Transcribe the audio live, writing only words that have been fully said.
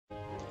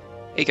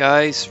Hey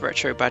guys,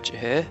 Retro Badger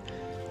here.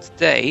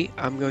 Today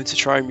I'm going to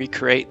try and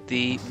recreate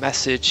the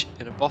Message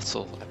in a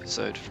Bottle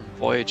episode from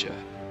Voyager.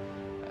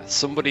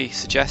 Somebody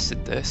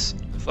suggested this,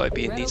 I thought it'd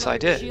be a neat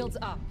idea.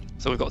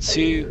 So we've got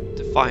 2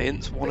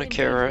 Defiants, 1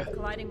 Akira,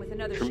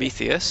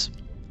 Prometheus,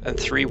 and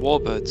 3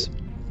 Warbirds.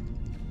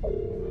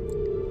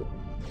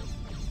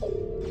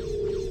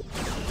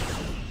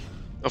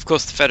 Of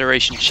course the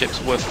Federation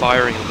ships were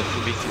firing on the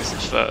Prometheus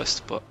at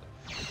first, but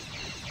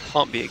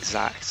can't be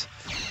exact.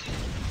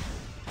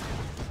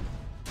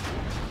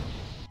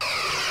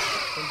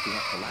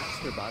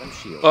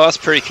 Well, that's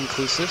pretty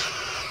conclusive.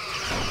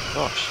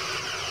 Gosh.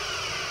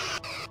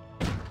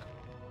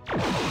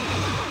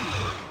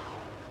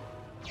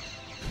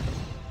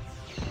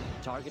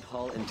 Target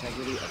hull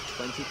integrity of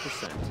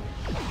 20%.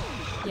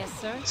 Yes,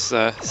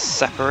 sir. Let's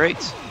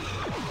separate.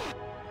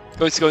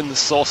 Going to go in the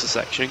saucer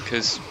section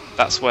because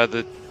that's where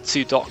the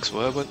 2 docks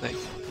were, weren't they?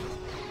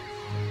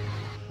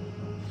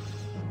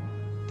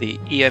 The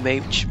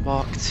EMH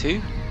Mark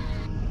II.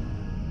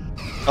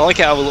 I like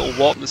it how a little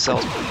warp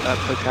nacelles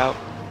poke out.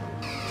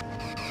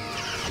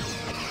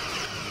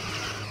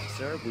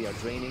 Sir, we are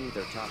draining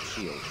their top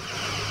shield.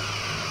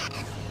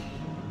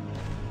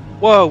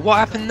 Whoa, what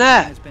happened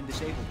there? Has been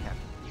disabled,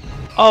 Captain.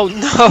 Oh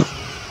no!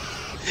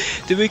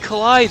 Did we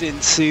collide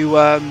into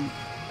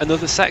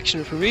another section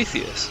of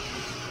Prometheus?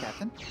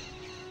 Captain?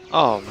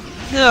 Oh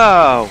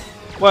no!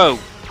 Whoa!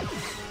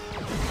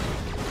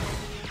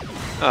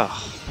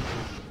 Oh.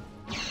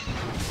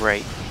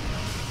 Great.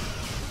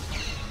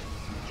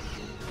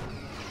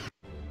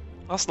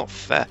 That's not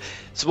fair.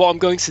 So what I'm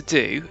going to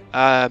do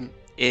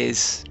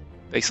is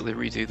basically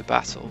redo the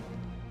battle,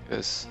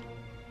 because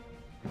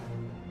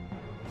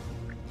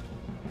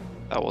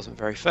that wasn't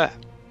very fair.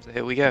 So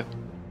here we go.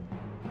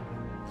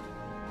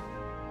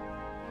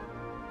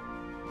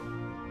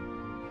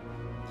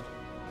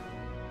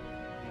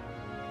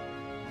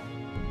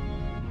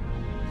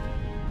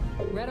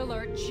 Red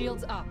alert,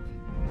 shields up.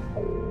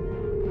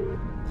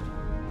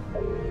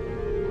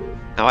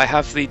 Now I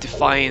have the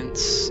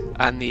Defiance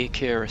and the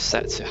Akira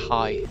set to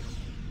high,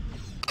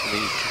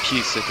 the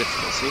computer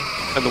difficulty,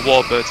 and the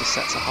Warbirds are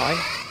set to high.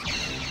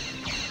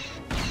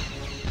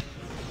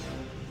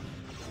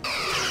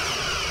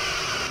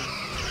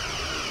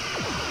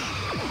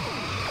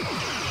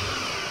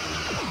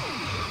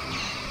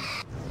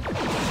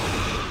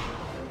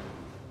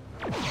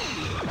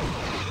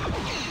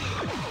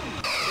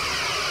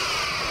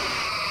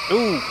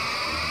 Ooh!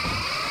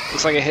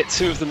 Looks like I hit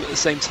 2 of them at the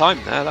same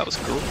time there, that was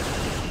cool.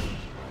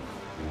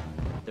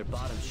 Their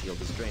bottom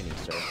shield is draining,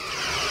 sir.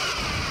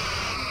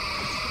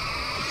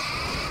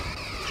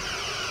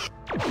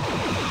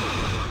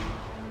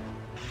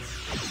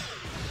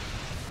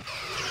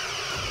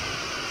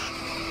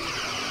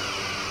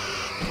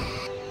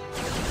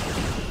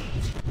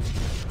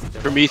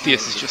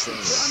 Prometheus is just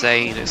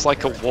insane, it's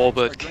like a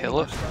Warbird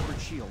killer.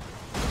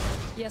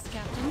 Yes,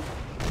 Captain.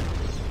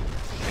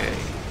 Okay.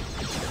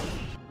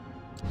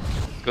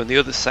 Go in the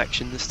other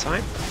section this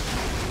time.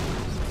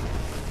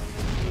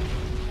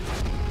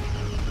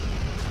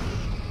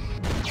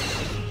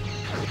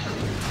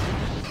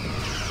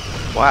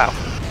 Wow,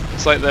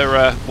 it's like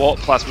their warp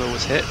plasma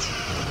was hit,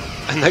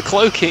 and they're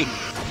cloaking.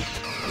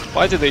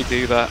 Why do they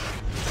do that?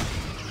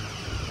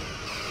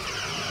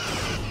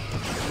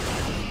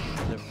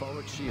 Their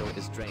forward shield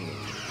is draining.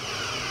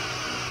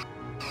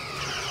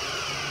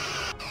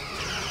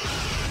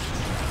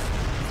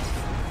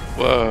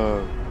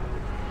 Whoa.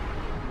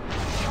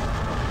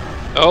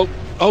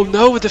 Oh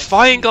no, a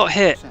Defiant got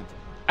hit!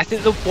 I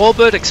think the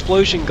Warbird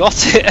explosion got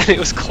it and it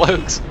was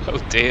cloaked. Oh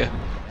dear.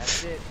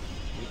 That's it.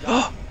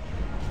 Oh!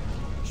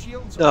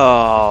 Shields No.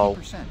 are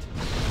 50%.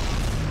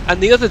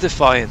 And the other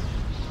Defiant.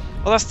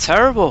 Oh, that's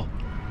terrible.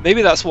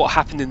 Maybe that's what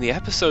happened in the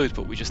episode,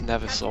 but we just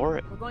never saw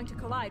it. We're going to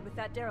collide with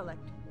that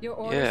derelict. Your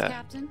orders, Yeah.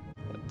 Captain?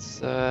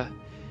 Let's,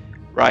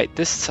 right,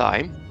 this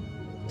time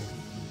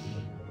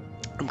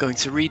I'm going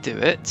to redo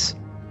it.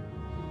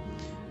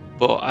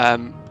 But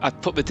I've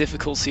put the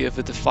difficulty of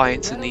the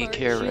Defiant and the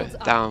Akira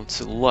down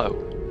to low.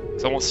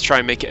 So I want to try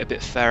and make it a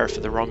bit fairer for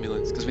the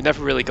Romulans, because we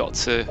never really got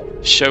to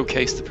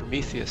showcase the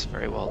Prometheus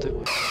very well, did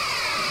we?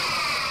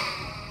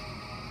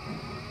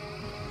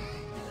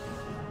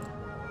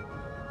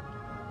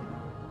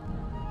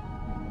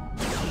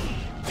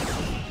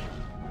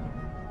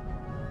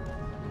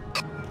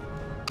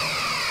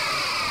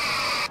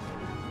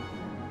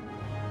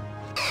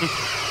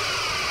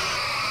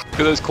 Look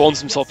at those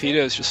quantum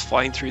torpedoes just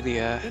flying through the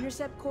air.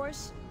 Intercept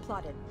course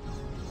plotted.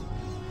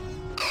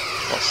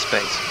 Lost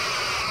space.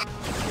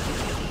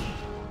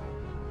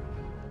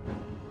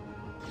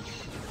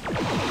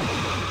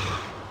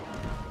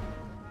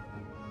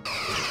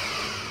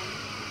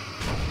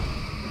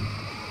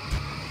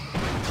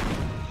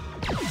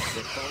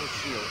 Their forward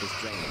shield is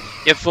draining.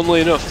 Yeah,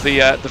 funnily enough,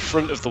 the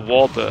front of the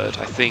Warbird,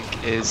 I think,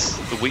 is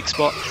the weak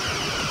spot.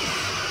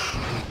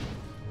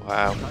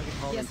 Wow. Target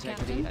hull Yes,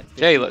 integrity Captain. at 50%.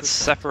 Okay, let's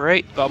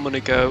separate, but I'm going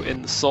to go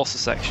in the saucer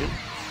section.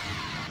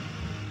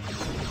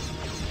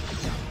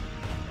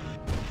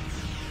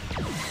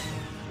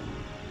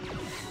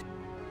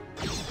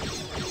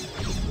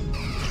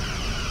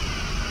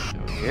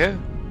 Yeah.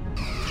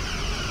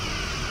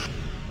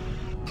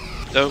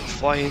 Don't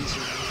fly into...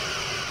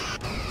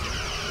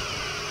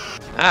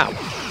 Ow!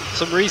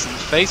 For some reason, the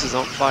phasers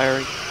aren't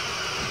firing.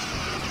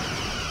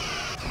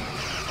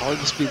 Oh, it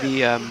must be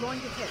the, We're going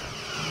to hit.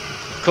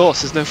 Of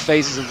course, there's no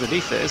phasers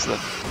underneath it, is there?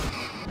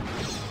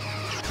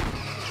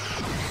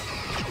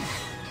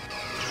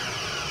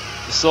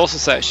 The saucer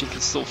section can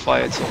still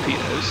fire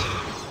torpedoes.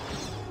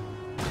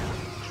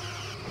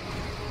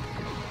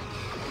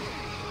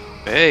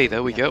 Hey,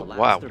 there we go.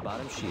 Wow. Their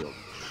bottom shield.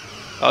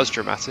 That was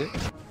dramatic.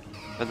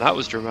 And that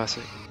was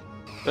dramatic.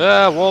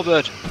 Ah,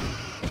 Warbird!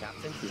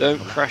 Captain, we Don't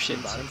have crash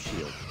collapsed their into... bottom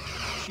shield.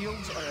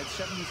 Shields are at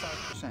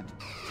 75%.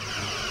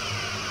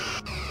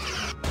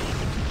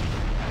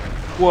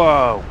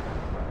 Whoa!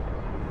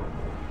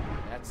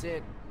 That's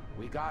it.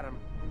 We got him.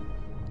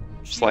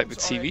 Just like the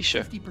Shields are TV at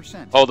show.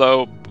 50%.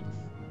 Although,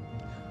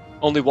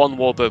 only one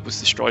Warbird was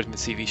destroyed in the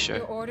TV Your show.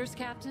 orders,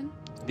 Captain?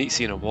 Neat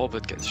seeing a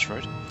Warbird get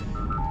destroyed.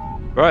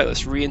 Right,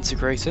 let's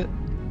reintegrate it.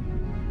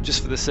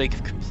 Just for the sake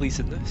of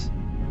completeness.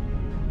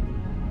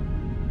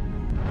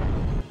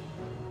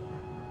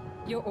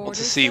 Your Want orders,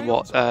 to see sir?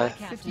 what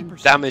Captain.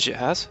 50%. damage it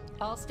has.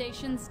 All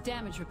stations,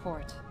 damage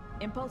report.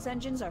 Impulse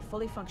engines are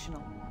fully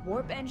functional.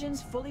 Warp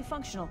engines fully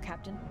functional,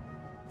 Captain.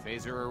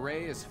 Phaser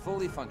array is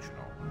fully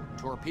functional.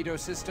 Torpedo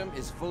system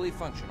is fully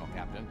functional,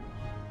 Captain.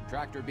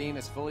 Tractor beam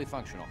is fully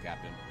functional,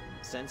 Captain.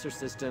 Sensor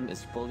system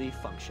is fully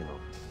functional.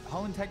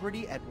 Hull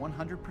integrity at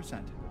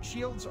 100%.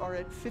 Shields are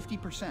at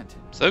 50%.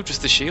 So,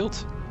 just the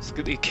shield. Let's look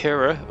at the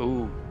Akira.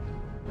 Ooh.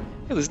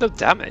 Yeah, there's no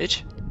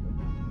damage.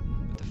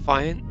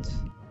 Defiant.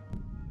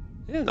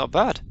 Yeah, not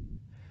bad.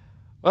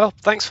 Well,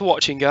 thanks for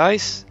watching,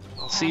 guys.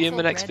 I'll see you in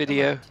the Console next red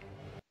video. alert.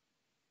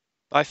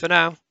 Bye for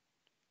now.